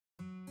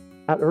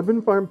At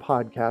Urban Farm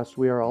Podcast,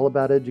 we are all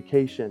about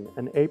education,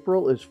 and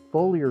April is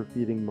foliar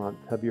feeding month.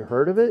 Have you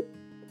heard of it?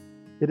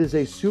 It is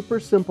a super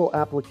simple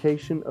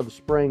application of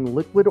spraying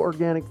liquid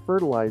organic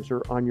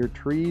fertilizer on your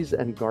trees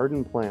and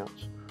garden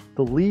plants.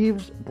 The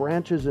leaves,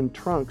 branches, and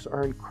trunks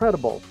are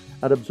incredible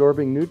at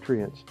absorbing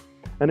nutrients.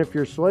 And if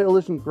your soil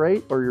isn't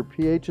great or your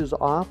pH is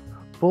off,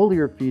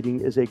 foliar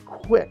feeding is a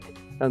quick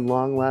and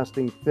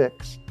long-lasting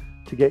fix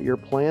to get your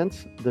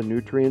plants the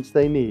nutrients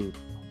they need.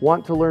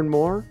 Want to learn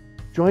more?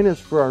 Join us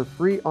for our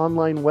free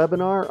online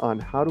webinar on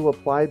how to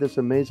apply this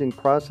amazing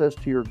process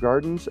to your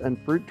gardens and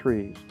fruit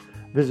trees.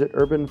 Visit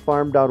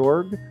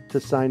urbanfarm.org to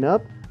sign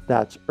up.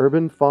 That's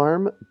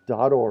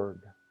urbanfarm.org.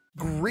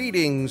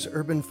 Greetings,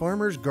 urban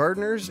farmers,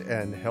 gardeners,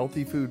 and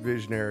healthy food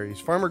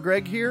visionaries. Farmer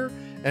Greg here,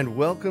 and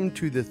welcome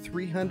to the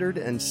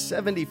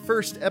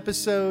 371st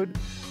episode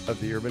of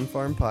the Urban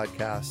Farm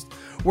Podcast,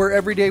 where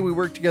every day we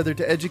work together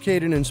to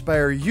educate and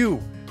inspire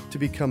you to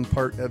become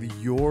part of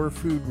your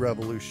food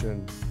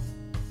revolution.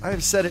 I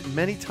have said it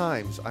many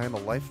times, I am a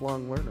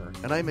lifelong learner,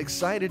 and I'm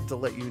excited to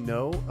let you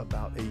know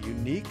about a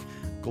unique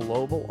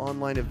global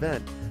online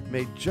event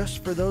made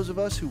just for those of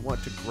us who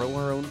want to grow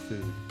our own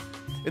food.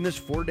 In this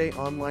 4-day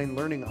online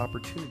learning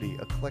opportunity,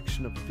 a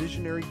collection of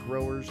visionary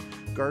growers,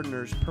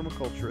 gardeners,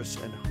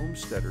 permaculturists, and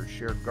homesteaders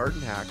share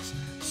garden hacks,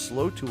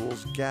 slow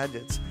tools,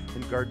 gadgets,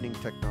 and gardening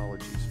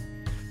technologies.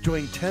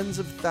 Join tens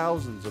of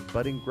thousands of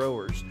budding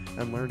growers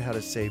and learn how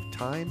to save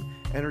time,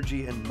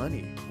 energy, and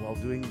money while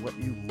doing what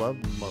you love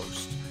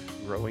most,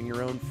 growing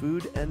your own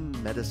food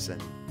and medicine.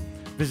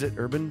 Visit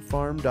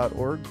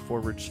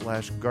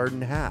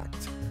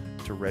urbanfarm.org/gardenhacked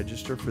to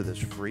register for this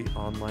free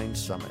online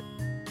summit.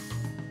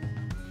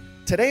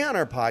 Today on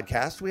our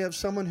podcast, we have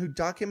someone who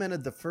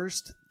documented the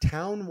first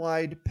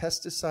town-wide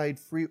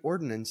pesticide-free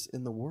ordinance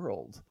in the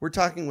world. We're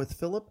talking with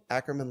Philip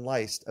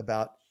Ackerman-Leist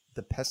about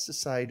the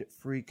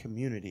pesticide-free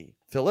community.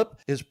 Philip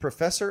is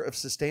professor of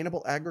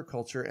sustainable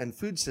agriculture and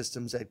food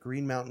systems at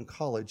Green Mountain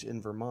College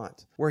in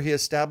Vermont, where he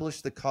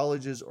established the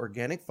college's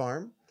organic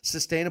farm,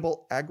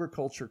 sustainable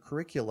agriculture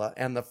curricula,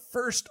 and the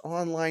first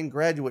online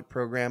graduate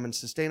program in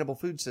sustainable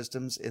food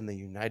systems in the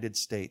United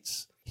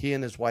States. He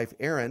and his wife,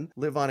 Erin,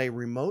 live on a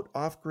remote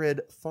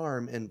off-grid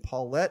farm in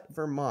Paulette,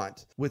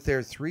 Vermont, with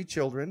their 3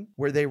 children,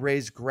 where they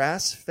raise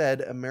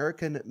grass-fed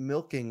American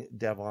milking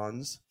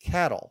Devons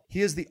cattle.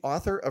 He is the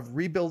author of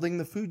Rebuilding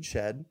the Food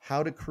Shed,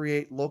 How to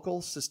Create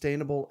Local,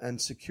 Sustainable, and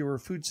Secure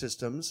Food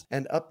Systems,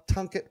 and Up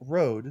Tunkett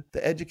Road,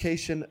 The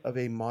Education of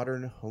a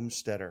Modern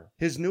Homesteader.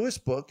 His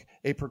newest book,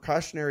 A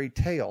Precautionary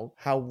Tale,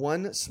 How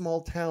One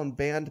Small Town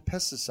Banned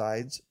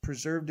Pesticides,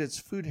 Preserved Its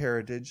Food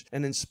Heritage,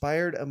 and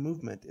Inspired a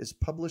Movement, is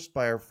published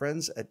by our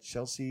friends at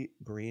Chelsea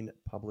Green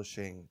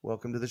Publishing.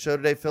 Welcome to the show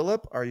today,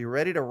 Philip. Are you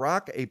ready to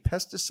rock a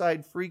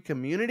pesticide-free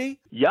community?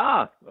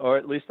 Yeah, or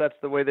at least that's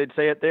the way they'd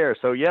say it there.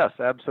 So yes,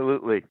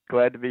 absolutely.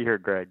 Glad to be here,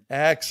 Greg.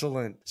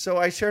 Excellent. So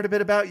I shared a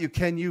bit about you.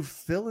 Can you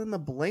fill in the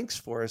blanks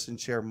for us and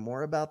share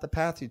more about the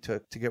path you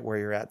took to get where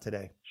you're at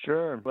today?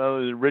 Sure. Well, I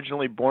was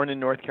originally born in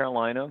North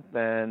Carolina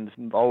and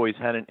always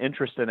had an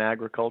interest in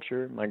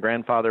agriculture. My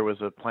grandfather was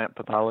a plant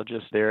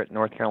pathologist there at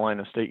North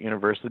Carolina State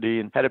University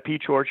and had a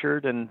peach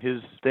orchard, and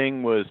his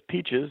thing was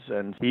peaches,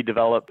 and he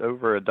developed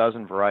over a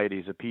dozen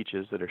varieties of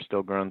peaches that are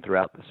still grown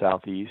throughout the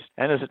Southeast.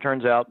 And as it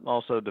turns out,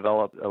 also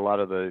developed a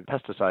lot of the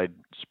pesticide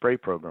spray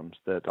programs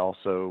that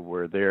also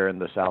were there in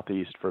the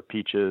Southeast for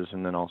peaches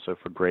and then also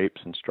for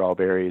grapes and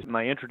strawberries.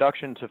 My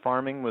introduction to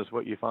farming was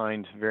what you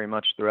find very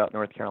much throughout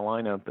North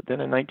Carolina, but then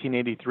in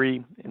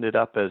 1983, ended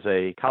up as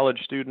a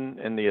college student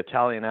in the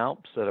Italian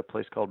Alps at a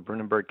place called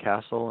Brunenberg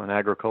Castle, an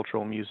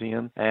agricultural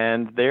museum.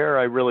 And there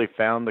I really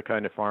found the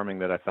kind of farming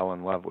that I fell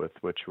in love with,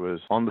 which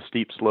was on the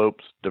steep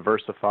slopes,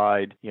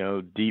 diversified,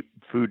 deep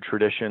food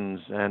traditions,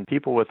 and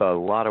people with a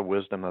lot of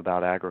wisdom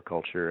about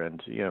agriculture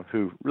and,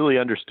 who really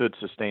understood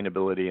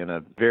sustainability in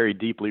a very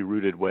deeply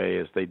rooted way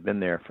as they'd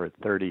been there for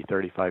 30,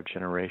 35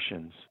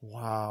 generations.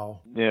 Wow.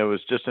 It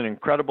was just an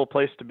incredible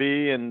place to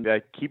be, and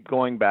I keep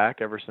going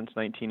back ever since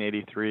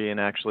 1983 and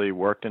actually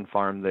worked and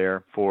farmed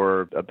there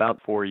for about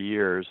 4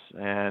 years.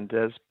 And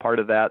as part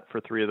of that, for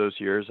 3 of those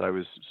years, I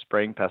was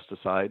spraying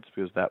pesticides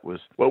because that was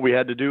what we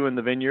had to do in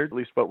the vineyard, at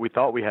least what we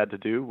thought we had to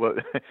do.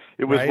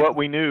 It was what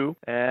we knew.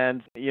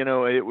 And,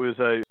 it was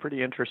a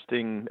pretty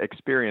interesting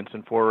experience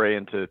and foray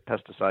into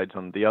pesticides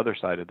on the other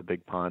side of the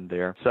big pond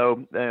there.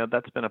 So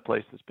that's been a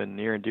place that's been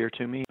near and dear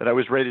to me. But I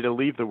was ready to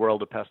leave the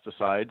world of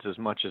pesticides as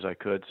much as I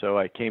could. So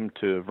I came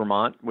to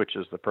Vermont, which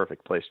is the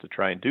perfect place to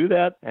try and do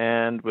that,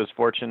 and was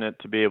fortunate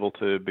to be able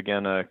to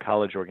begin a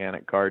college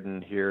organic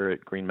garden here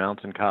at Green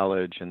Mountain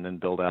College and then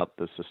build out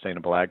the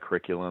sustainable ag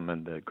curriculum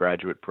and the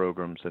graduate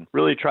programs and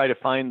really try to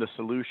find the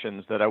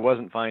solutions that I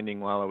wasn't finding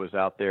while I was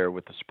out there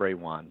with the spray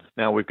wand.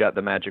 Now we've got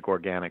the magic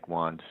organic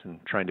wand and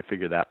trying to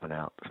figure that one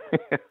out.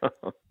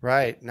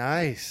 Right.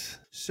 Nice.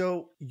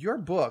 So your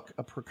book,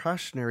 A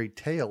Precautionary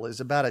Tale, is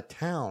about a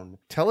town.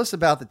 Tell us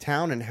about the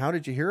town and how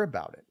did you hear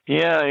about it?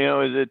 Yeah,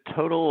 it's a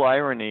total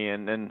irony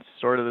and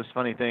sort of this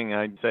funny thing.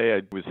 I'd say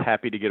I was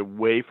happy to get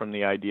away from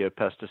the idea of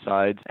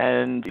pesticides.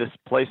 And this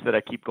place that I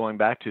keep going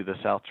back to, the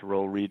South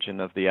Tyrol region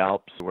of the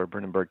Alps, where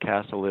Brennenburg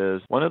Castle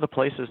is, one of the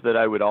places that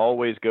I would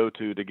always go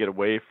to get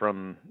away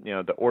from,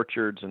 the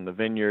orchards and the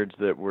vineyards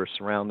that were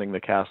surrounding the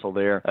castle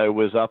there,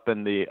 was up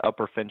in the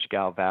Upper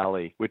Finchgau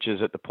Valley, which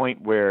is at the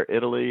point where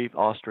Italy,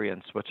 Austria,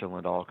 and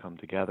Switzerland all come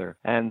together.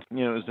 And, it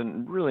was a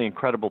really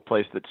incredible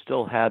place that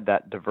still had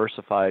that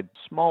diversified,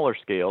 smaller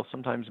scale,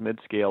 sometimes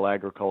mid-scale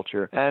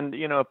agriculture, and,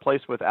 a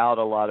place without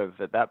a lot of,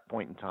 at that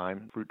point in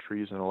time, fruit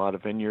trees and a lot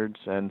of vineyards.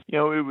 And,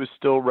 it was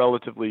still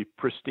relatively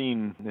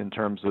pristine in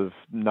terms of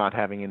not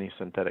having any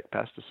synthetic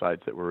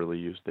pesticides that were really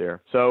used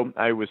there. So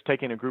I was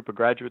taking a group of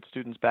graduate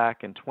students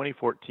back in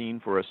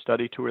 2014 for a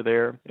study tour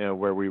there,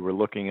 where we were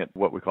looking at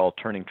what we call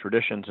turning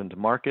traditions into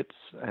markets.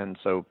 And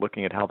so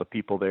looking at how the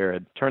people there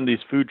had turned these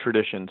food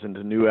traditions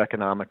into new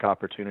economic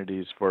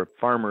opportunities for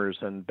farmers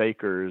and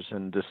bakers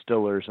and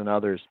distillers and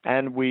others.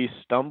 And we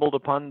stumbled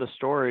upon the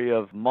story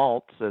of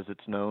Maltz, as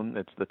it's known.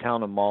 It's the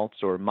town of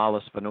Maltz, or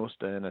Malus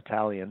Venosta in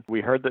Italian.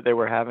 We heard that they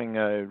were having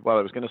I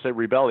was going to say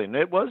rebellion.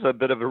 It was a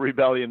bit of a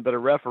rebellion, but a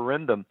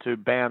referendum to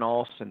ban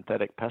all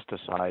synthetic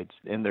pesticides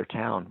in their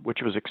town, which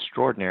was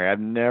extraordinary. I've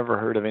never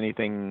heard of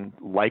anything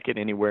like it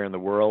anywhere in the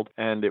world,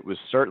 and it was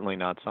certainly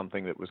not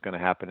something that was going to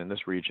happen in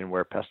this region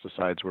where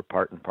pesticides were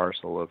part and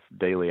parcel of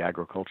daily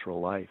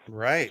agricultural life.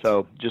 Right.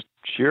 So just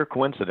sheer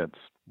coincidence.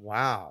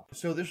 Wow.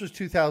 So this was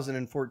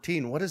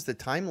 2014. What is the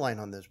timeline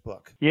on this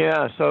book?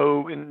 Yeah,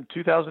 so in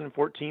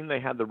 2014, they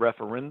had the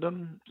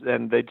referendum,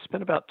 and they'd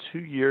spent about 2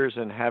 years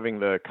in having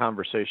the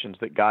conversations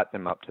that got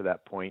them up to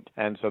that point.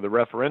 And so the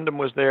referendum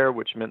was there,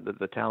 which meant that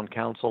the town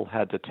council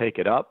had to take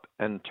it up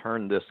and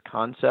turn this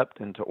concept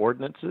into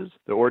ordinances.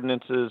 The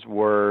ordinances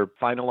were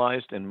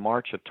finalized in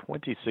March of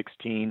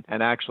 2016,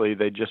 and actually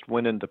they just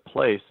went into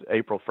place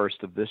April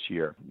 1st of this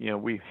year.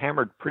 We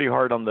hammered pretty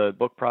hard on the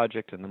book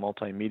project and the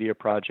multimedia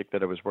project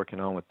that I was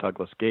working on with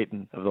Douglas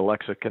Gayton of the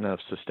Lexicon of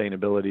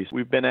Sustainability.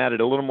 We've been at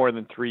it a little more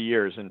than 3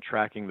 years in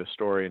tracking the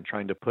story and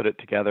trying to put it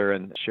together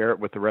and share it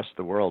with the rest of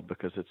the world,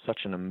 because it's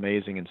such an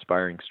amazing,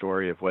 inspiring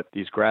story of what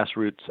these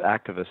grassroots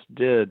activists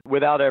did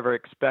without ever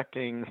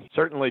expecting,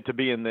 certainly to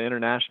be in the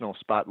international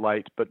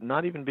spotlight, but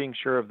not even being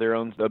sure of their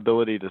own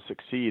ability to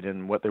succeed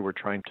in what they were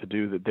trying to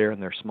do there in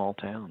their small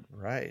town.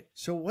 Right.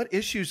 So what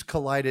issues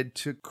collided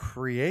to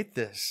create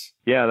this?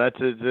 Yeah, that's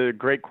a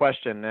great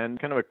question, and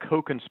kind of a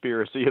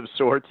co-conspiracy of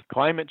sorts.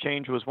 Climate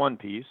change was one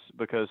piece,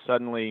 because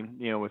suddenly,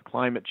 with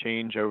climate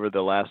change over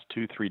the last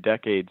 2-3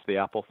 decades, the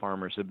apple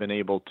farmers have been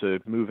able to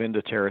move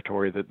into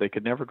territory that they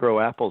could never grow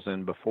apples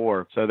in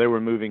before. So they were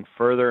moving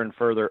further and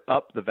further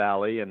up the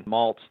valley, and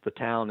Maltz, the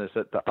town, is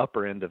at the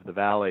upper end of the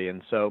valley.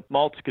 And so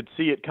Maltz could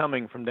see it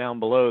coming from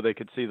down below. They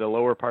could see the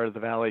lower part of the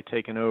valley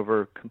taken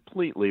over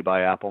completely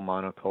by apple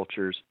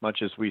monocultures, much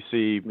as we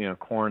see,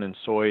 corn and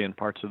soy in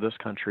parts of this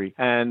country.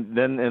 And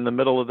then in the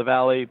middle of the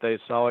valley, they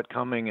saw it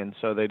coming, and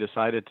so they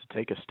decided to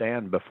take a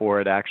stand before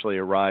it actually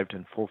arrived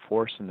in full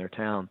force in their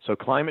town. So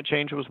climate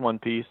change was one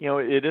piece.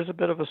 It is a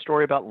bit of a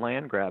story about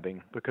land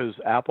grabbing, because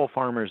apple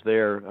farmers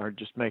there are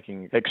just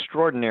making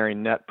extraordinary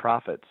net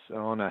profits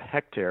on a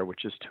hectare,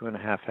 which is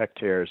 2.5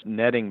 hectares,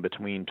 netting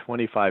between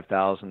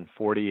 25,000,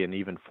 40, and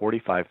even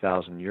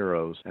 45,000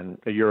 euros, and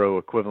a euro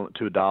equivalent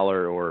to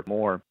 $1 or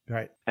more.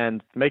 Right.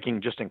 And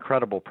making just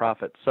incredible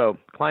profits. So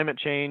climate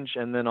change,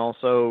 and then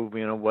also,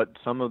 what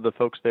some of the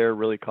folks there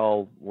really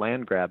call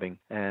land grabbing.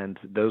 And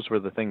those were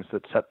the things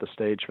that set the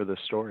stage for this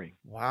story.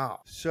 Wow.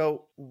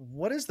 So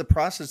what is the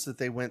process that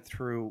they went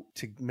through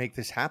to make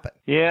this happen?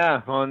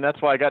 Yeah, well, and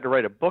that's why I got to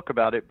write a book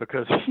about it,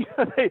 because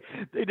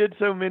they did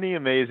so many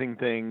amazing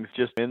things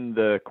just in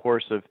the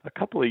course of a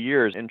couple of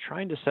years in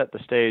trying to set the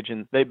stage.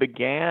 And they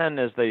began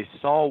as they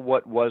saw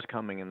what was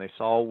coming, and they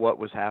saw what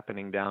was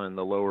happening down in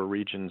the lower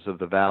regions of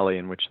the valley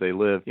in which they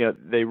live.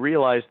 They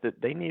realized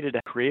that they needed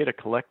to create a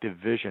collective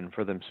vision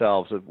for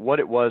themselves of what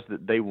it was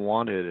that they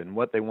wanted and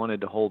what they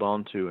wanted to hold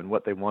on to and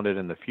what they wanted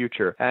in the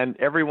future. And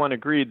everyone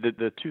agreed that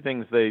the two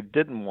things they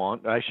didn't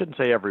want, I shouldn't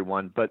say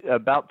everyone, but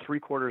about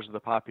 3/4 of the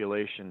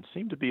population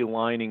seemed to be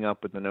lining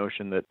up with the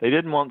notion that they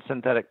didn't want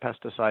synthetic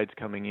pesticides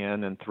coming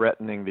in and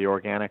threatening the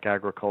organic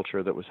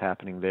agriculture that was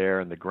happening there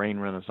and the grain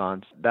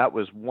renaissance. That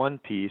was one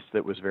piece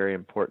that was very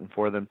important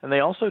for them. And they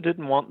also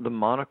didn't want the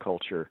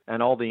monoculture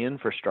and all the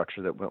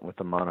infrastructure that went with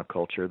the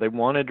monoculture. They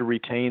wanted to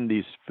retain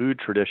these food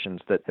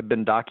traditions that have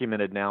been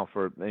documented now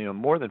for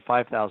more than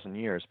 5,000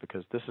 years,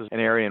 because this is an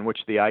area in which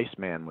the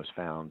Iceman was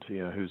found,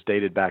 who's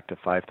dated back to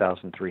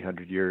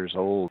 5,300 years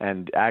old.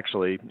 And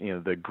actually,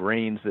 the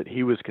grains that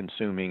he was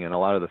consuming and a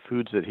lot of the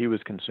foods that he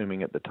was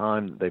consuming at the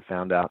time that they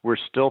found out were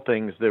still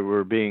things that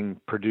were being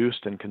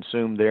produced and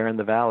consumed there in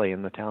the valley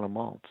in the town of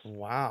Maltz.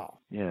 Wow.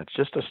 Yeah, it's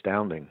just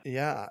astounding.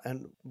 Yeah.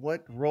 And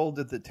what role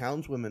did the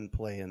townswomen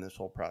play in this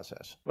whole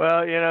process?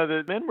 Well,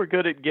 the men were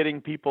good at getting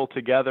people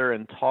together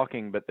and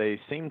talking, but they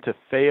seemed to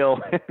fail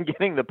in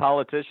getting the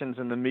politicians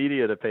and the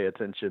media to pay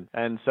attention.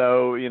 And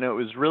so, it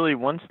was really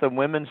once the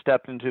women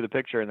stepped into the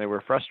picture and they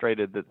were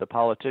frustrated that the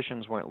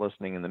politicians weren't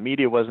listening and the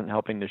media wasn't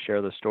helping to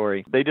share the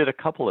story, they did a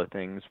couple of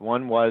things.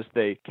 One was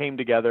they came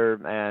together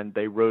and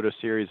they wrote a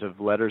series of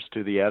letters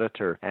to the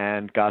editor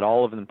and got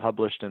all of them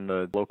published in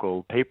the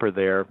local paper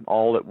there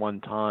all at one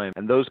time.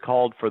 And those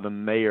called for the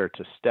mayor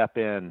to step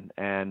in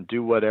and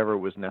do whatever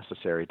was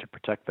necessary to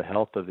protect the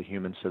health of the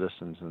human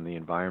citizens and the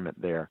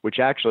environment there, which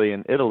actually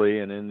in Italy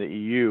and in the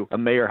EU, a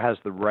mayor has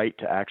the right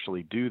to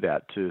actually do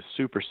that, to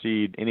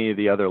supersede any of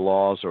the other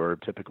laws or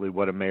typically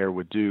what a mayor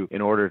would do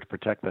in order to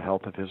protect the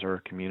health of his or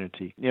her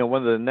community.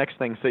 One of the next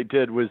things they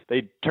did was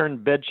they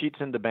turned bed sheets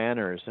into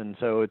banners. And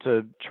so it's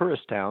a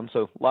tourist town,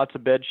 so lots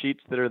of bed sheets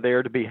that are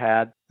there to be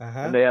had.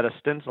 And they had a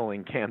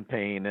stenciling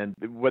campaign, and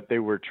what they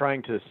were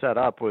trying to set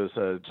up was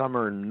a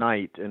summer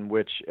night in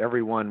which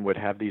everyone would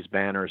have these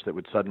banners that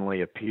would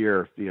suddenly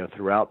appear,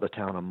 throughout the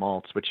town of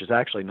Maltz, which is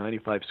actually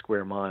 95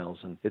 square miles,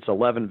 and it's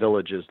 11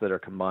 villages that are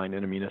combined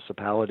in a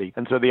municipality.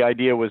 And so the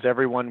idea was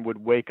everyone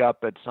would wake up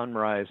at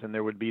sunrise, and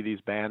there would be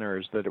these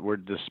banners that were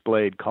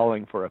displayed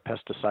calling for a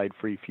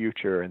pesticide-free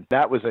future. And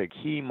that was a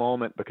key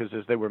moment because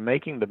as they were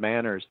making the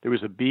banners, there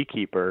was a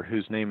beekeeper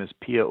whose name is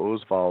Pia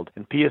Oswald,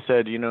 and Pia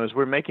said, as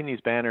we're making these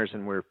banners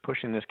and we're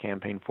pushing this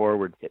campaign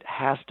forward, it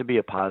has to be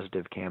a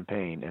positive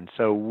campaign. And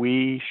so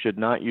we should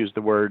not use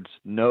the words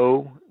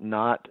no,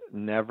 not,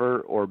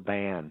 never, or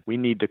ban. We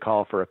need to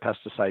call for a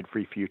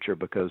pesticide-free future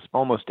because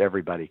almost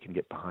everybody can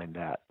get behind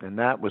that. And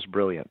that was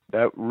brilliant.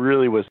 That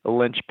really was a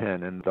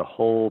linchpin in the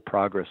whole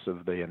progress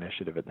of the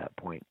initiative at that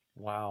point.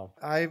 Wow.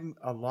 I'm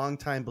a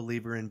longtime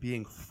believer in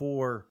being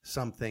for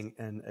something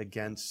and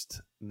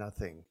against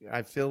nothing.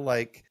 I feel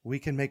like we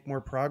can make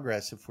more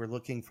progress if we're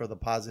looking for the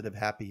positive,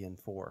 happy, and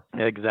for.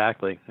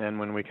 Exactly. And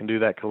when we can do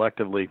that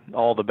collectively,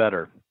 all the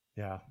better.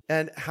 Yeah.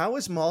 And how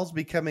is Maltz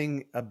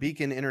becoming a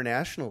beacon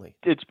internationally?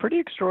 It's pretty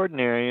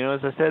extraordinary.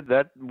 As I said,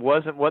 that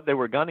wasn't what they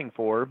were gunning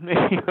for,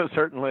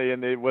 certainly,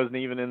 and it wasn't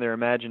even in their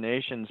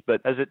imaginations. But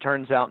as it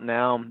turns out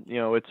now,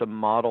 it's a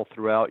model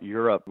throughout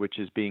Europe, which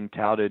is being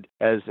touted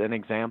as an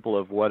example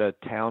of what a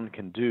town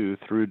can do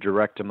through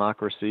direct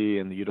democracy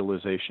and the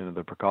utilization of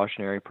the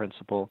precautionary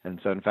principle. And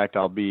so, in fact,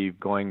 I'll be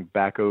going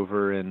back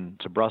over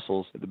to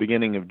Brussels at the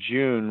beginning of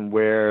June,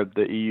 where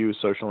the EU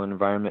Social and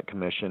Environment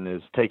Commission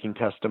is taking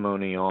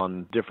testimony on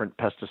different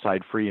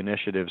pesticide-free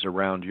initiatives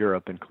around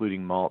Europe,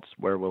 including Maltz,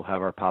 where we'll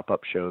have our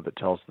pop-up show that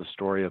tells the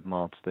story of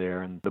Maltz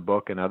there and the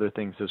book and other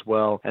things as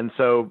well. And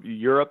so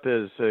Europe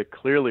has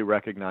clearly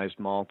recognized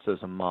Maltz as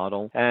a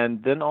model.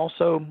 And then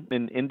also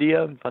in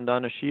India,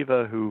 Vandana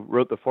Shiva, who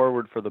wrote the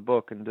foreword for the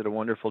book and did a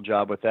wonderful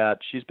job with that,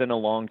 she's been a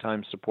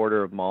longtime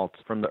supporter of Maltz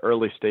from the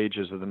early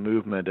stages of the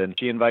movement. And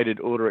she invited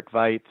Ulrich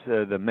Veit,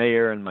 the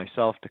mayor, and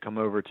myself to come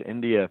over to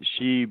India.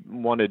 She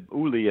wanted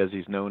Uli, as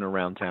he's known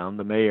around town,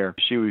 the mayor.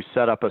 She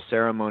set up a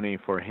ceremony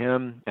for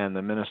him and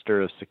the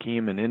minister of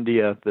Sikkim in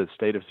India, the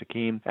state of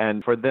Sikkim,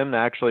 and for them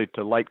actually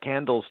to light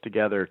candles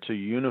together to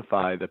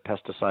unify the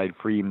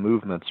pesticide-free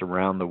movements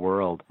around the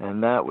world.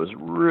 And that was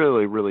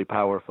really, really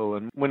powerful.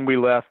 And when we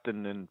left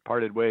and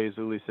parted ways,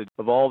 Uli said,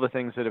 of all the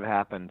things that have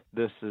happened,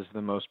 this is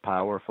the most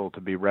powerful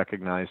to be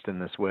recognized in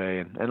this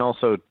way, and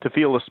also to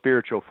feel a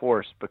spiritual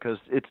force, because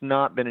it's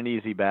not been an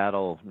easy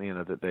battle,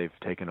 that they've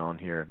taken on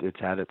here. It's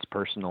had its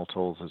personal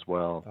tolls as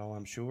well. Oh,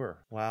 I'm sure.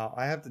 Wow.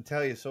 I have to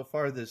tell you, so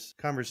far this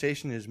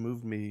conversation has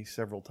moved me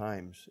several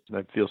times.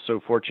 I feel so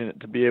fortunate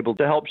to be able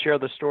to help share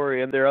the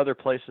story, and there are other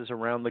places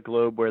around the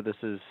globe where this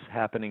is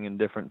happening in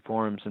different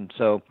forms. And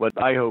so what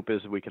I hope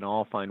is we can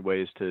all find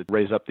ways to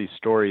raise up these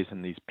stories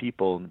and these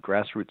people and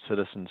grassroots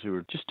citizens who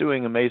are just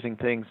doing amazing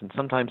things. And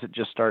sometimes it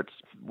just starts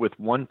with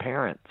one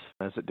parent,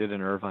 as it did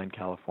in Irvine,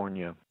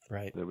 California.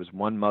 Right. There was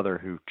one mother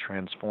who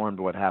transformed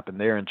what happened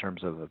there in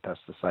terms of a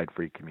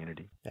pesticide-free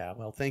community. Yeah,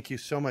 well, thank you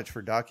so much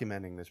for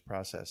documenting this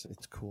process.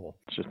 It's cool.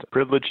 It's just a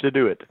privilege to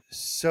do it.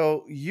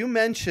 So you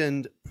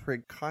mentioned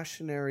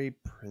precautionary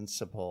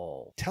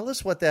principle. Tell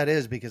us what that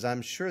is, because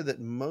I'm sure that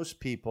most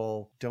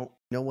people don't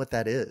know what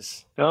that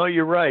is. No,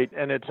 you're right.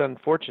 And it's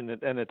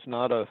unfortunate, and it's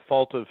not a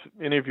fault of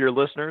any of your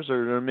listeners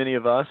or many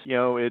of us.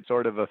 It's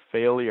sort of a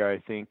failure, I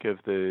think, of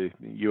the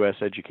U.S.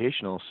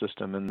 educational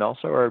system and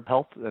also our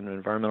health and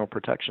environmental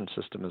protection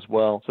system as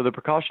well. So the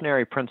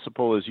precautionary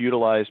principle is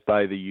utilized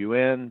by the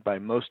UN, by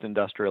most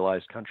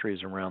industrialized countries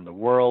around the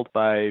world,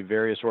 by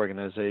various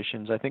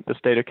organizations. I think the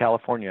state of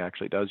California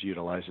actually does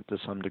utilize it to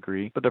some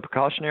degree. But the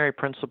precautionary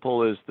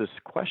principle is this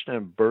question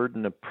of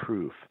burden of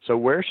proof. So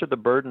where should the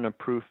burden of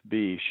proof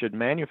be? Should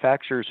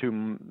manufacturers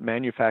who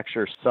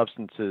manufacture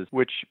substances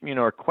which,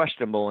 are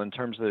questionable in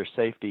terms of their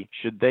safety,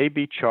 should they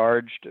be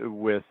charged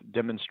with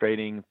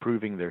demonstrating,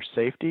 proving their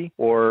safety,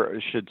 or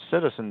should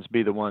citizens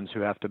be the ones who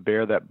have to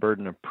bear that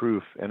burden of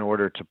proof in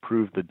order to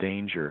prove the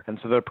danger? And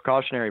so the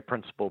precautionary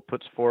principle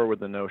puts forward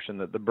the notion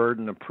that the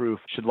burden of proof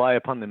should lie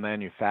upon the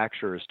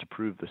manufacturers to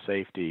prove the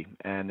safety,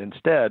 and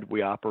instead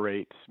we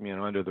operate,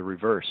 under the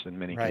reverse in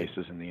many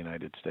cases in the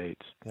United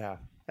States. Yeah.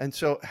 And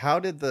so how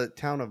did the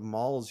town of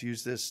Malls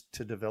use this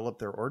to develop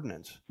their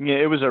ordinance? Yeah,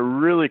 it was a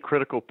really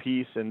critical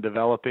piece in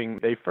developing.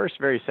 They first,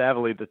 very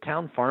savvily, the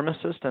town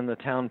pharmacist and the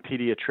town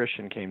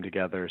pediatrician came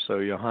together.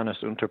 So Johannes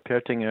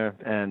Unterpertinger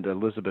and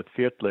Elizabeth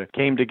Viertler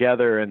came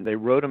together and they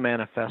wrote a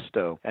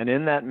manifesto. And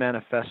in that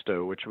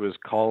manifesto, which was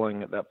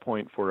calling at that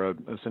point for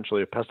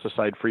essentially a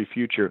pesticide-free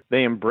future,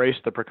 they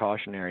embraced the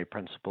precautionary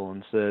principle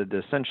and said,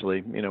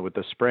 essentially, with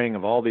the spraying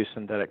of all these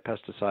synthetic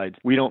pesticides,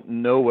 we don't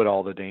know what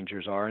all the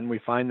dangers are, and we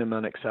find them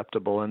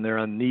unacceptable, and they're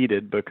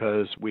unneeded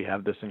because we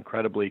have this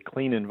incredibly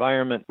clean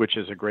environment, which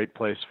is a great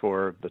place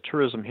for the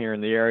tourism here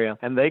in the area.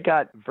 And they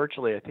got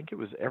virtually, I think it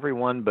was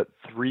everyone but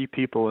 3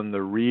 people in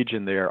the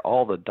region there,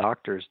 all the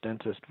doctors,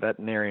 dentists,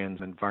 veterinarians,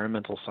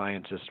 environmental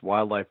scientists,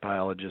 wildlife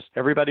biologists,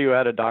 everybody who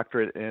had a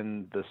doctorate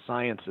in the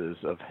sciences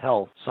of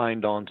health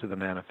signed on to the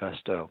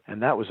manifesto.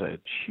 And that was a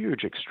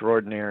huge,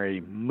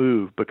 extraordinary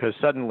move because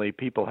suddenly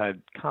people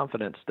had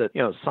confidence that,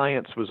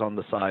 science was on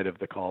the side of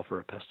the call for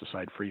a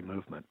pesticide-free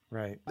movement.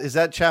 Right. Is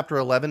that chapter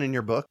 11 in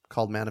your book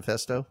called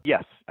Manifesto?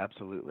 Yes,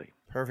 absolutely.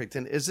 Perfect.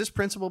 And is this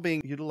principle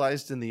being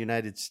utilized in the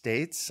United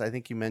States? I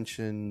think you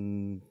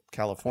mentioned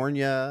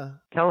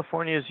California.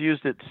 California has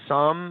used it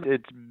some.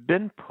 It's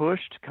been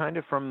pushed kind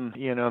of from,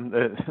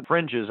 the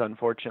fringes,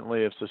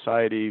 unfortunately, of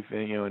society,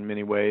 in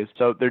many ways.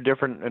 So there are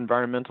different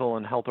environmental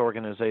and health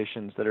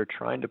organizations that are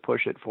trying to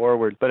push it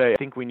forward. But I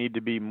think we need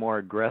to be more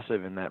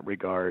aggressive in that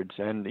regards.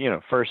 And,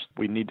 first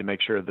we need to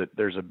make sure that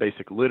there's a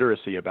basic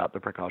literacy about the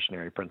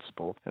precautionary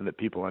principle and that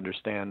people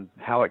understand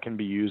how it can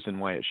be used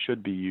and why it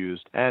should be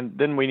used. And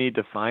then we need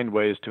to find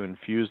ways to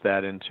infuse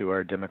that into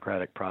our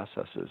democratic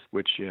processes,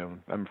 which,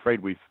 I'm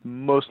afraid we've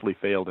mostly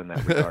failed in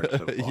that regard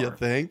so far. You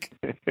think?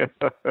 Yeah.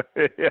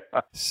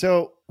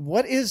 So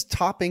what is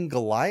topping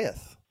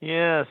Goliath?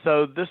 Yeah,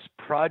 so this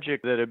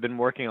project that I've been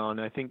working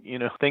on, I think,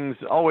 things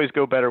always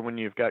go better when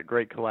you've got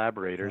great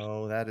collaborators.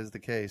 Oh, that is the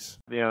case.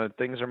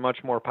 Things are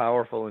much more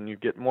powerful and you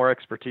get more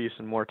expertise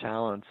and more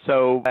talent.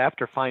 So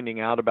after finding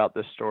out about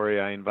this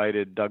story, I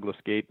invited Douglas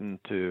Gayton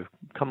to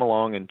come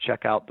along and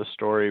check out the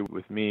story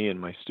with me and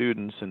my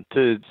students and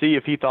to see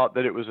if he thought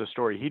that it was a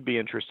story he'd be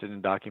interested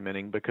in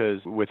documenting,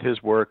 because with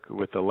his work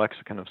with the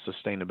Lexicon of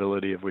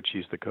Sustainability, of which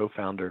he's the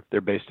co-founder,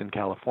 they're based in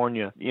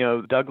California.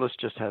 Douglas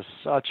just has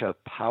such a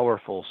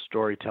powerful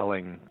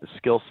storytelling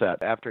skill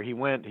set. After he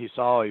went, he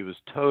saw he was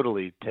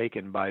totally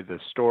taken by the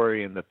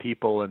story and the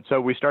people. And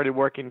so we started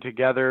working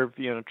together,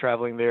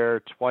 traveling there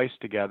twice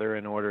together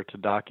in order to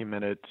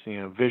document it,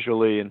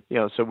 visually. And,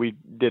 so we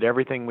did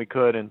everything we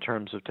could in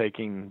terms of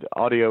taking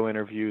audio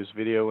interviews,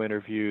 video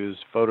interviews,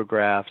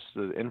 photographs,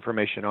 the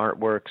information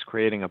artworks,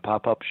 creating a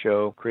pop-up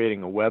show,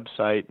 creating a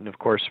website, and of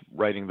course,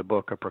 writing the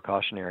book, A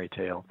Precautionary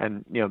Tale.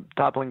 And,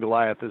 Toppling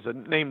Goliath is a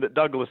name that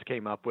Douglas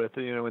came up with,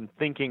 in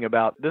thinking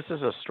about this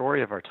is a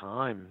story of our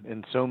time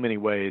in so many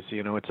ways.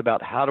 It's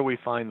about how do we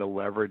find the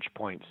leverage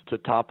points to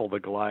topple the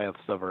Goliaths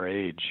of our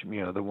age,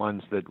 the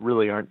ones that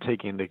really aren't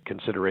taking into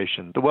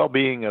consideration the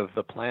well-being of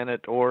the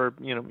planet or,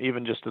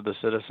 even just of the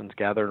citizens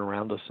gathered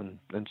around us in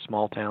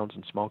small towns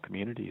and small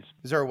communities.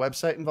 Is there a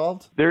website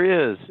involved?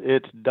 There is.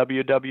 It's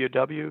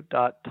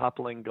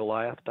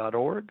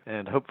www.topplinggoliath.org,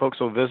 and hope folks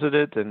will visit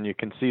it and you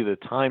can see the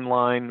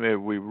timeline.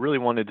 We really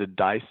wanted to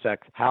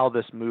dissect how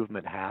this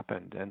movement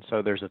happened, and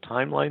so there's a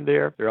timeline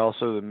there. There are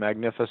also the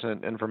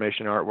magnificent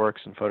information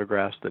artworks and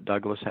photographs that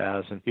Douglas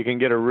has, and you can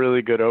get a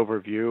really good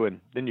overview, and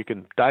then you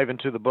can dive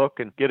into the book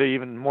and get an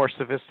even more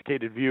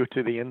sophisticated view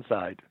to the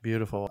inside.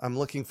 Beautiful. I'm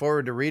looking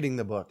forward to reading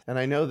the book, and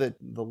I know that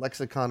the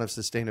Lexicon of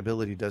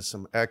Sustainability does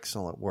some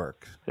excellent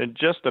work. It's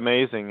just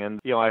amazing, and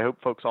I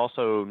hope folks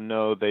also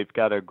know they've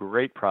got a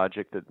great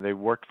project that they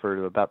worked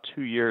for about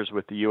 2 years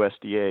with the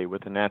USDA,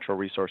 with the Natural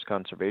Resource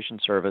Conservation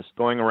Service,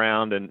 going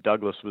around, and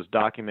Douglas was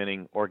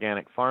documenting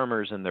organic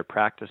farmers and their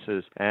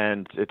practices,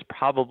 and it's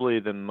probably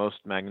the most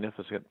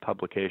magnificent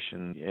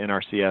publication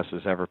NRCS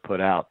has ever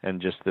put out,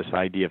 and just this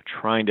idea of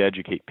trying to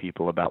educate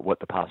people about what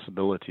the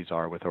possibilities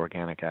are with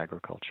organic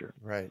agriculture.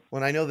 Right.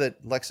 Well, I know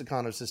that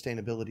Lexicon of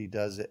Sustainability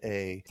does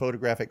a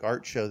photographic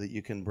art show that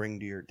you can bring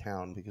to your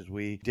town, because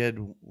we did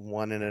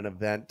one in an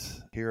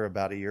event here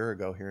about a year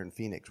ago here in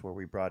Phoenix where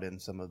we brought in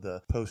some of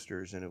the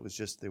posters, and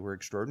they were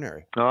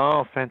extraordinary.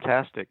 Oh,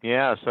 fantastic.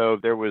 Yeah, so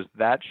there was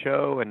that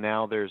show, and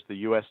now there's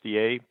the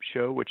USDA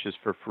show, which is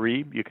for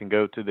free. You can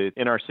go to the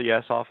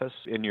NRCS office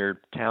in your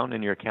town,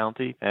 in your county,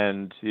 University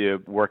and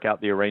work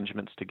out the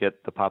arrangements to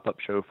get the pop-up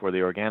show for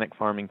the organic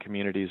farming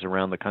communities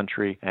around the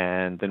country.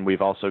 And then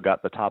we've also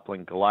got the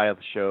Toppling Goliath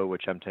show,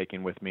 which I'm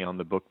taking with me on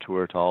the book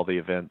tour to all the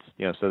events,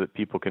 so that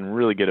people can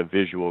really get a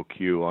visual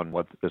cue on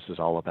what this is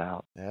all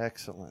about.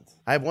 Excellent.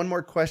 I have one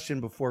more question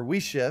before we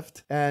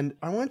shift, and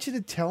I want you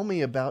to tell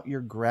me about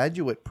your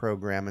graduate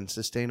program in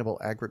sustainable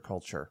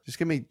agriculture. Just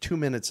give me 2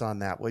 minutes on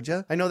that, would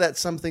you? I know that's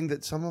something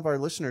that some of our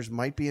listeners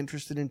might be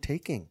interested in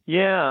taking.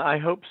 Yeah, I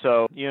hope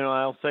so.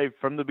 I'll say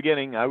from the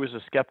beginning, I was a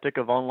skeptic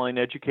of online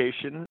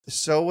education.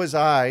 So was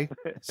I.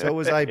 So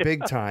was I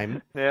big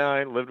time. Yeah,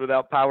 I lived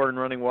without power and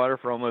running water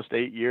for almost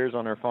 8 years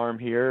on our farm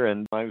here,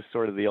 and I was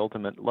sort of the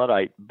ultimate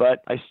Luddite.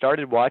 But I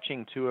started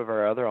watching 2 of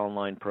our other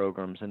online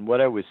programs, and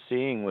what I was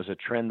seeing was a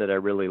trend that I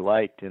really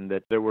liked, in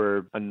that there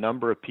were a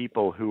number of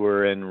people who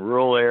were in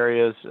rural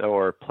areas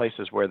or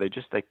places where they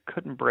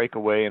couldn't break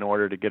away in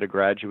order to get a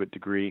graduate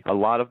degree. A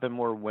lot of them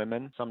were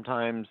women.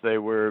 Sometimes they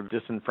were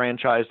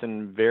disenfranchised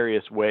in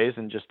various ways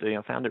and just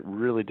found it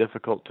really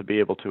difficult to be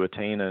able to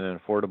attain an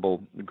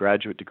affordable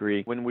graduate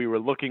degree. When we were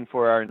looking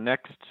for our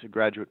next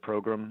graduate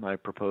program, I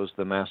proposed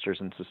the Master's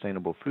in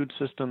Sustainable Food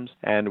Systems,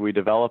 and we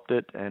developed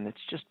it, and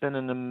it's just been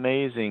an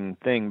amazing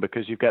thing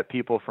because you've got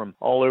people from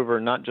all over,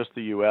 not just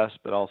the U.S.,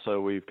 but also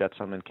we've got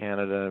some in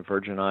Canada,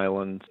 Virgin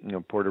Islands,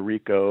 Puerto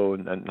Rico,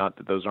 and not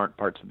that those aren't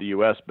parts of the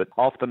U.S., but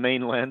off the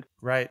mainland.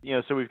 Right.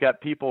 So we've got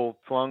people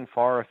flung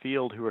far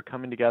afield who are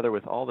coming together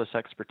with all this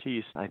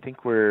expertise. I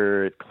think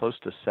we're at close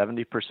to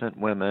 70%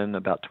 women,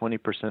 about 20%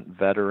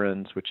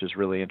 veterans, which is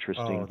really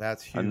interesting. Oh,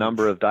 that's huge. A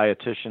number of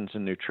dietitians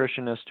and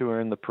nutritionists who are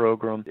in the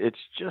program. It's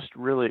just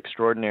really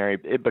extraordinary.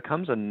 It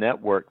becomes a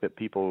network that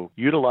people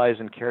utilize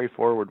and carry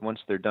forward once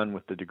they're done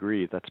with the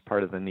degree. That's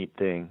part of the neat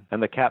thing.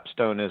 And the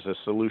capstone is a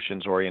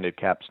solutions-oriented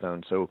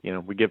capstone. So,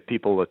 we give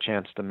people a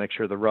chance to make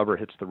sure the rubber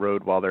hits the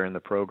road while they're in the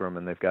program,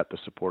 and they've got the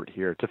support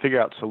here to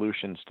figure out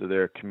solutions to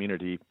their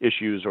community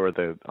issues or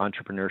the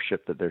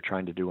entrepreneurship that they're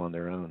trying to do on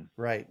their own.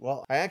 Right.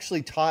 Well, I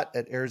actually taught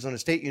at Arizona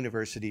State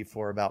University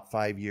for about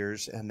 5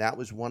 years, and that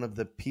was one of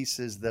the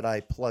pieces that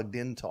I plugged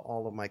into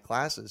all of my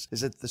classes,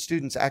 is that the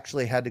students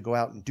actually had to go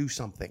out and do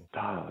something.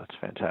 Oh, that's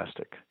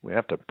fantastic. We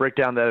have to break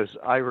down those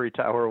ivory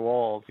tower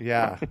walls.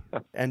 Yeah,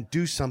 and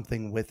do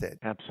something with it.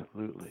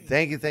 Absolutely.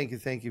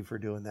 Thank you for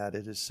doing that.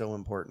 It is so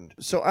important.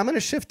 So I'm going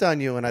to shift on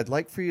you, and I'd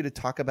like for you to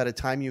talk about a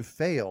time you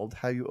failed,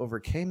 how you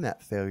overcame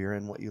that failure,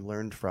 and what you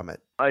learned from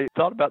it. I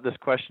thought about this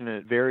question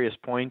at various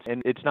points,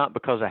 and it's not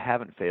because I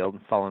haven't failed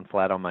and fallen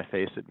flat on my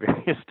face at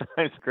various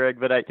times, Greg,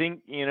 but I think,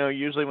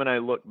 usually when I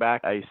look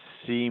back, I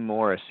see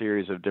more a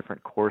series of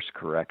different course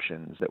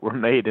corrections that were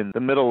made in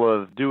the middle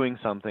of doing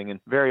something, and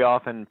very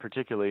often,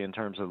 particularly in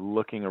terms of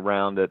looking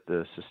around at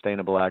the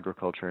sustainable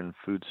agriculture and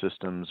food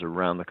systems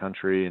around the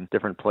country and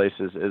different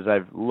places, as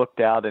I've looked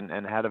out and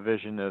had a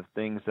vision of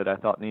things that I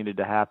thought needed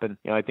to happen.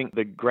 I think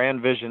the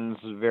grand visions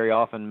very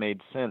often made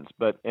sense,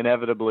 but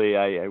inevitably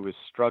I was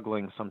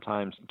struggling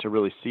sometimes to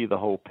really see the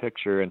whole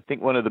picture. And I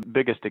think one of the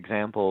biggest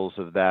examples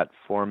of that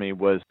for me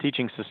was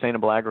teaching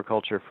sustainable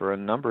agriculture for a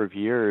number of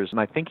years.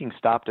 My thinking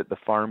stopped at the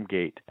farm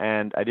gate,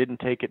 and I didn't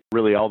take it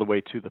really all the way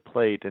to the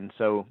plate. And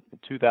so in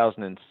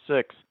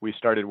 2006, we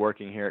started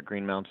working here at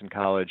Green Mountain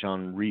College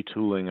on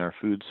retooling our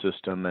food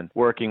system and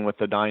working with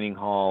the dining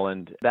hall.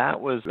 And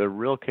that was a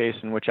real case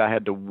in which I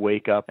had to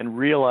wake up and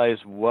realize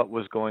what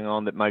was going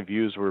on, that my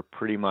views were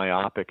pretty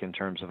myopic in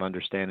terms of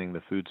understanding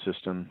the food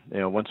system.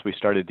 Once we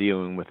started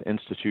dealing with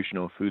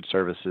institutional food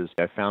services,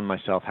 I found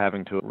myself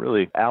having to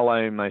really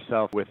ally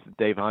myself with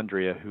Dave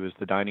Andrea, who is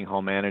the dining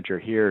hall manager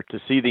here, to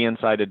see the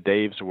inside of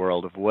Dave's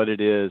world of what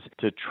it is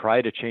to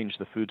try to change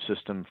the food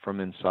system from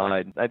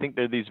inside. I think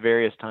there are these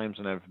various times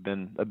when I've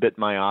been a bit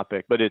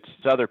myopic, but it's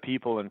other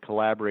people and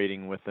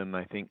collaborating with them,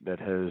 I think, that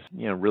has,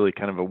 really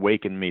kind of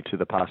awakened me to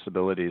the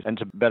possibilities and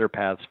to better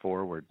paths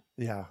forward.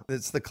 Yeah,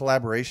 it's the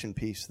collaboration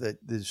piece that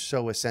is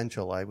so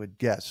essential, I would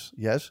guess.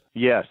 Yes?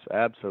 Yes,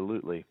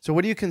 absolutely. So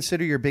what do you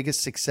consider your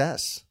biggest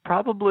success?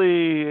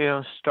 Probably,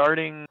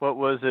 starting what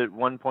was at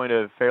one point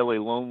a fairly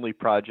lonely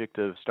project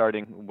of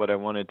starting what I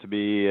wanted to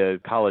be a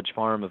college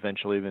farm,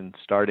 eventually even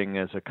starting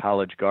as a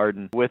college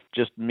garden with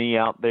just me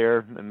out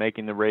there and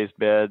making the raised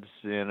beds,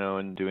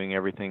 and doing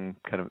everything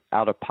kind of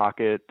out of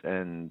pocket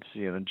and,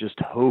 just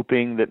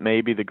hoping that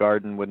maybe the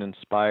garden would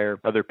inspire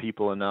other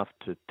people enough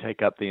to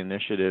take up the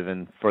initiative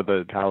and for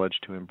the college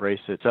to embrace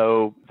it.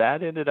 So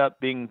that ended up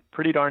being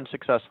pretty darn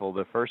successful.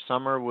 The first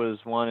summer was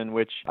one in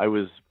which I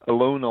was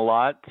alone a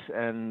lot,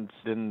 and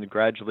then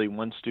gradually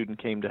one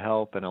student came to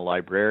help, and a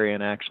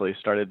librarian actually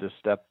started to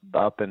step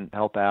up and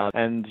help out.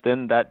 And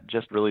then that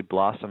just really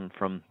blossomed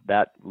from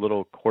that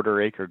little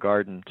quarter-acre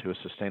garden to a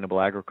sustainable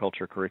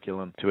agriculture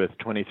curriculum, to a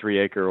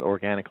 23-acre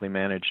organically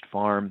managed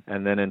farm,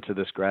 and then into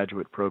this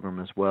graduate program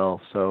as well.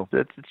 So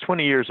it's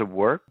 20 years of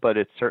work, but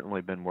it's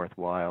certainly been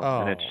worthwhile.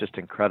 Oh. And it's just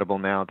incredible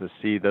now to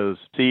see those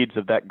seeds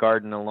of that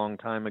garden a long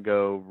time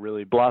ago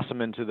really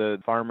blossom into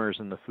the farmers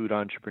and the food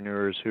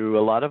entrepreneurs who,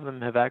 a lot of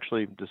them have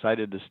actually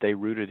decided to stay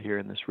rooted here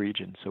in this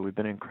region. So we've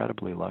been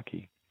incredibly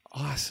lucky.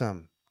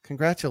 Awesome.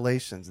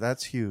 Congratulations.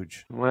 That's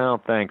huge.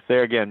 Well, thanks.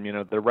 There again,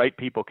 the right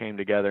people came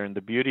together, and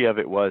the beauty of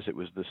it was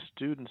the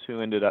students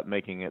who ended up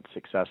making it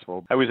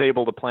successful. I was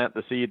able to plant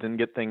the seeds and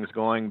get things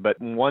going, but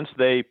once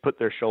they put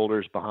their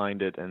shoulders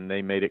behind it and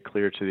they made it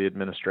clear to the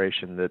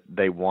administration that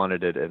they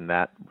wanted it and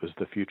that was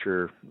the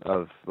future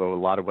of a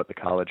lot of what the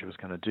college was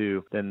going to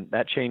do, then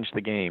that changed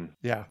the game.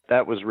 Yeah.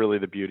 That was really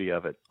the beauty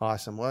of it.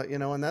 Awesome. Well,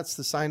 and that's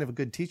the sign of a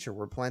good teacher.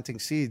 We're planting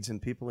seeds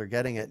and people are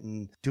getting it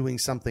and doing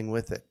something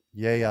with it.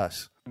 Yay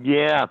us.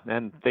 Yeah,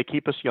 and they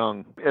keep us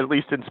young, at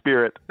least in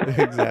spirit.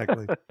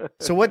 Exactly.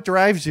 So what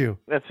drives you?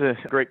 That's a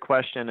great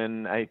question,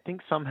 and I think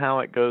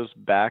somehow it goes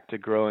back to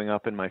growing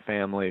up in my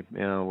family,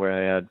 where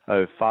I had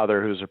a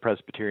father who's a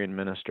Presbyterian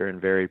minister and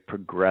very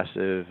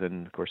progressive,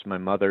 and of course my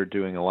mother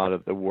doing a lot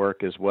of the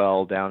work as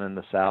well down in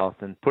the South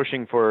and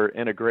pushing for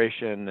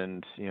integration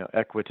and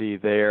equity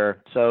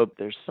there. So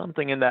there's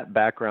something in that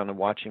background of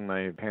watching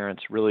my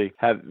parents really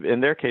have,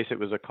 in their case it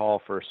was a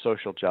call for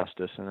social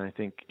justice, and I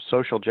think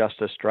social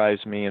justice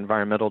drives me,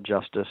 environmental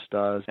justice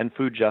does, and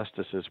food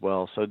justice as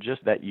well. So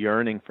just that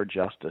yearning for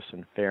justice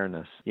and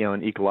fairness,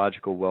 and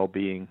ecological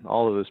well-being,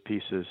 all of those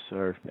pieces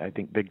are, I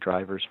think, big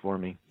drivers for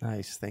me.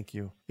 Nice. Thank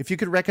you. If you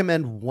could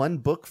recommend one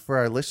book for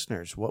our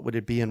listeners, what would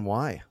it be and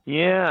why?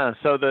 Yeah.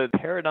 So the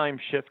paradigm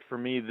shift for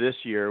me this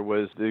year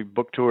was the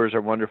book tours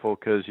are wonderful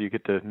because you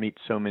get to meet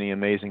so many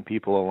amazing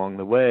people along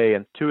the way.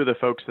 And two of the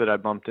folks that I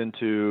bumped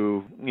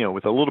into,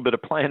 with a little bit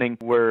of planning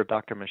were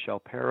Dr. Michelle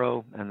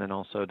Perro and then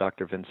also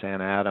Dr.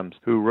 Vincent Adams,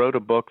 who wrote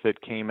a book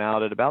that came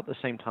out at about the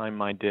same time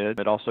mine did.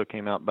 It also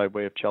came out by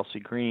way of Chelsea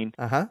Green,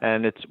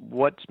 and it's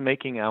What's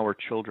Making Our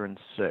Children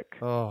Sick.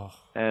 Oh.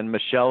 And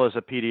Michelle is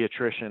a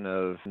pediatrician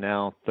of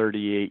now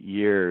 38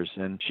 years,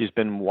 and she's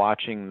been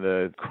watching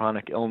the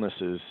chronic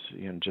illnesses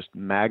just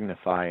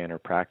magnify in her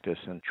practice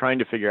and trying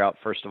to figure out,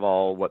 first of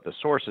all, what the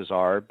sources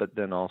are, but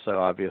then also,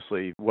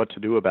 obviously, what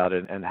to do about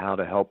it and how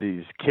to help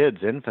these kids,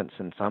 infants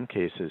in some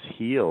cases,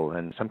 heal,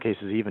 and in some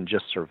cases even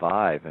just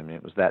survive. I mean,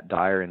 it was that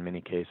dire in many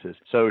cases.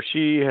 So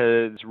she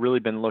has really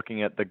been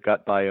looking at the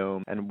gut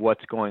biome and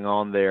what's going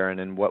on there and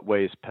in what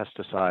ways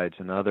pesticides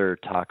and other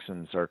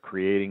toxins are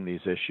creating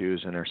these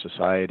issues in our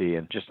society,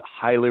 and just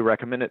highly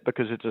recommend it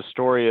because it's a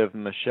story of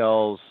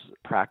Michelle's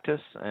practice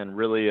and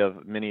really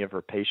of many of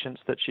her patients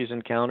that she's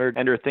encountered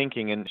and her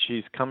thinking. And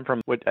she's come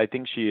from what I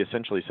think she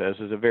essentially says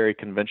is a very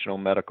conventional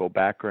medical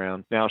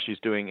background. Now she's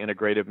doing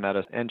integrative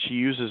medicine, and she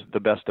uses the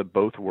best of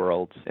both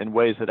worlds in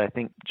ways that I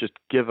think just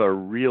give a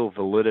real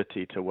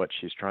validity to what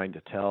she's trying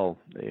to tell,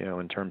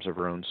 in terms of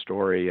her own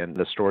story and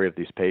the story of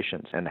these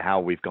patients and how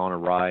we've gone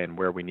awry and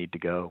where we need to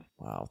go.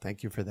 Wow,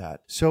 thank you for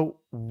that. So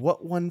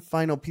what one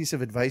final piece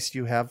of advice do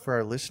you have for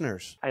our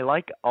listeners? I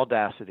like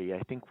audacity.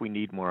 I think we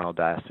need more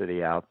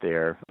audacity out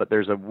there, but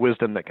there's a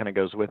wisdom that kind of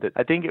goes with it.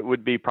 I think it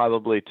would be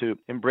probably to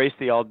embrace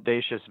the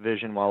audacious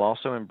vision while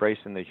also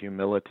embracing the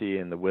humility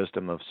and the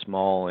wisdom of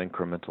small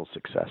incremental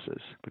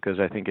successes, because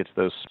I think it's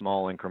those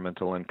small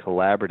incremental and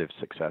collaborative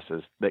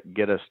successes that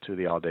get us to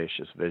the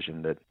audacious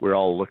vision that we're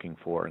all looking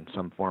for in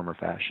some form or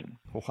fashion.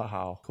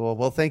 Wow. Cool.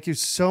 Well, thank you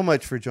so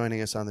much for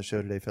joining us on the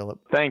show today, Philip.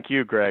 Thank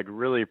you, Greg.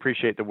 Really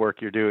appreciate the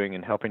work you're doing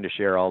and helping to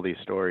share all these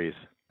stories.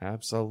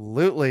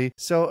 Absolutely.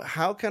 So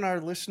how can our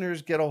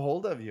listeners get a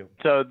hold of you?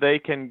 So they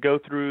can go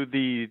through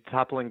the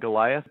Toppling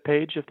Goliath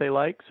page if they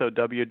like, so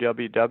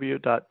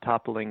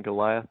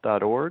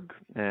www.topplinggoliath.org,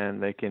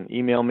 and they can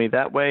email me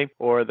that way,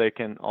 or they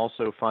can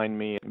also find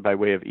me by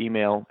way of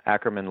email,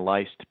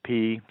 Ackerman-Leist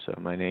P, so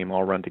my name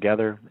all run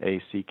together,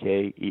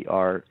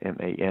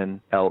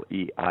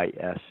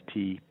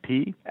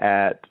 ACKERMANLEISTP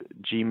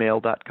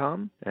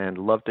 @gmail.com, and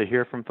love to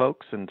hear from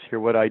folks and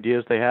hear what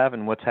ideas they have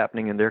and what's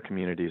happening in their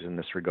communities in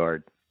this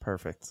regard.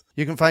 Perfect.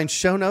 You can find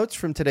show notes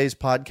from today's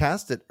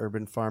podcast at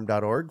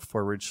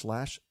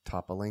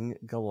urbanfarm.org/toppling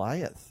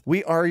Goliath.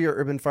 We are your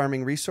urban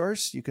farming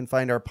resource. You can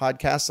find our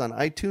podcasts on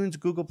iTunes,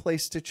 Google Play,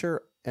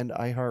 Stitcher, and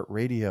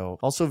iHeartRadio.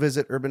 Also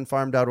visit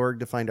urbanfarm.org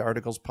to find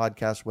articles,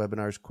 podcasts,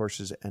 webinars,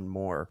 courses, and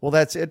more. Well,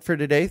 that's it for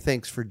today.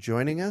 Thanks for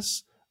joining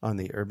us on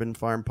the Urban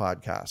Farm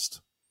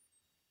Podcast.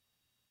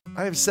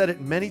 I have said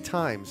it many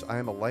times, I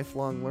am a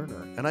lifelong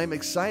learner, and I'm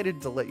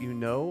excited to let you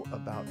know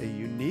about a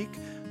unique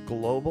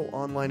global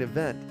online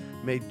event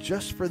made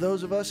just for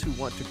those of us who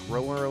want to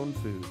grow our own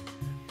food.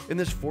 In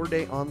this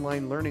 4-day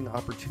online learning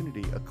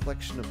opportunity, a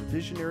collection of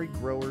visionary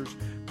growers,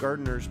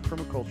 gardeners,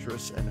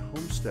 permaculturists, and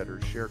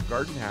homesteaders share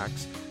garden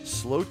hacks,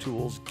 slow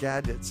tools,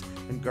 gadgets,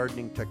 and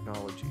gardening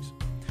technologies.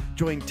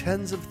 Join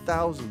tens of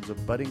thousands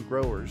of budding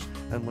growers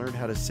and learn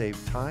how to save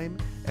time,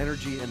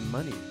 energy, and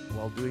money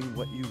while doing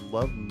what you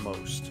love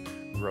most,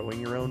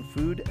 growing your own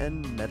food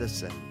and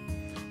medicine.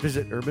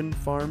 Visit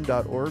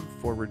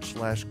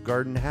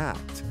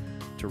urbanfarm.org/gardenhacked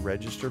to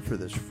register for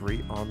this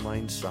free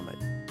online summit.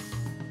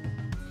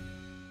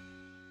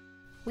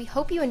 We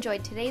hope you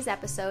enjoyed today's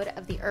episode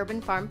of the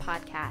Urban Farm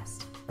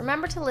Podcast.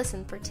 Remember to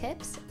listen for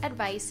tips,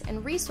 advice,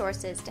 and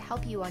resources to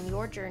help you on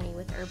your journey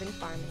with urban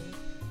farming.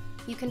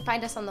 You can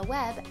find us on the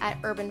web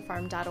at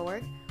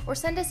urbanfarm.org or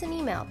send us an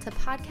email to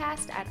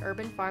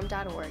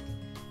podcast@urbanfarm.org.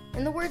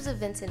 In the words of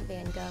Vincent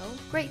van Gogh,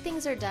 great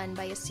things are done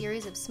by a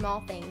series of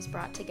small things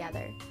brought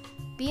together.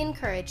 Be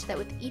encouraged that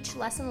with each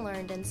lesson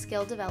learned and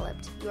skill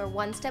developed, you are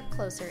one step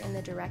closer in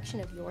the direction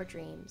of your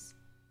dreams.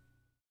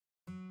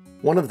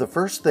 One of the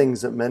first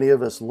things that many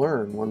of us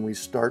learn when we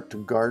start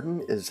to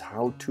garden is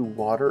how to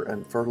water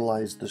and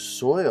fertilize the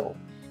soil.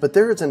 But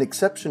there is an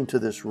exception to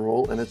this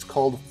rule, and it's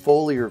called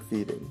foliar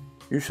feeding.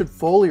 You should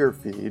foliar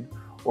feed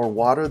or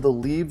water the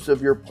leaves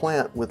of your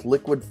plant with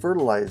liquid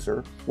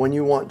fertilizer when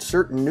you want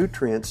certain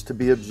nutrients to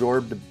be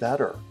absorbed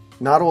better.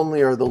 Not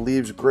only are the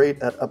leaves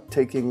great at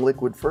uptaking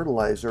liquid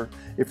fertilizer,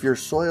 if your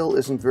soil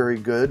isn't very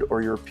good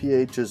or your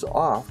pH is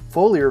off,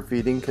 foliar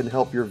feeding can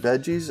help your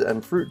veggies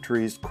and fruit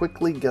trees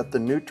quickly get the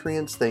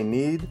nutrients they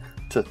need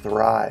to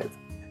thrive.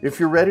 If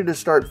you're ready to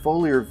start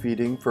foliar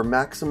feeding for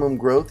maximum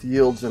growth,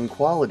 yields, and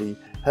quality,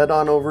 head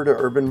on over to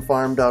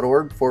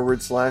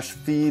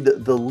urbanfarm.org/feed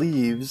the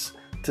leaves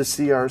to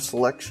see our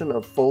selection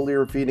of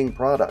foliar feeding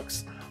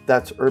products.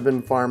 That's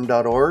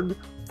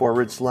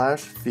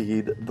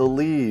urbanfarm.org/feed the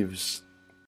leaves.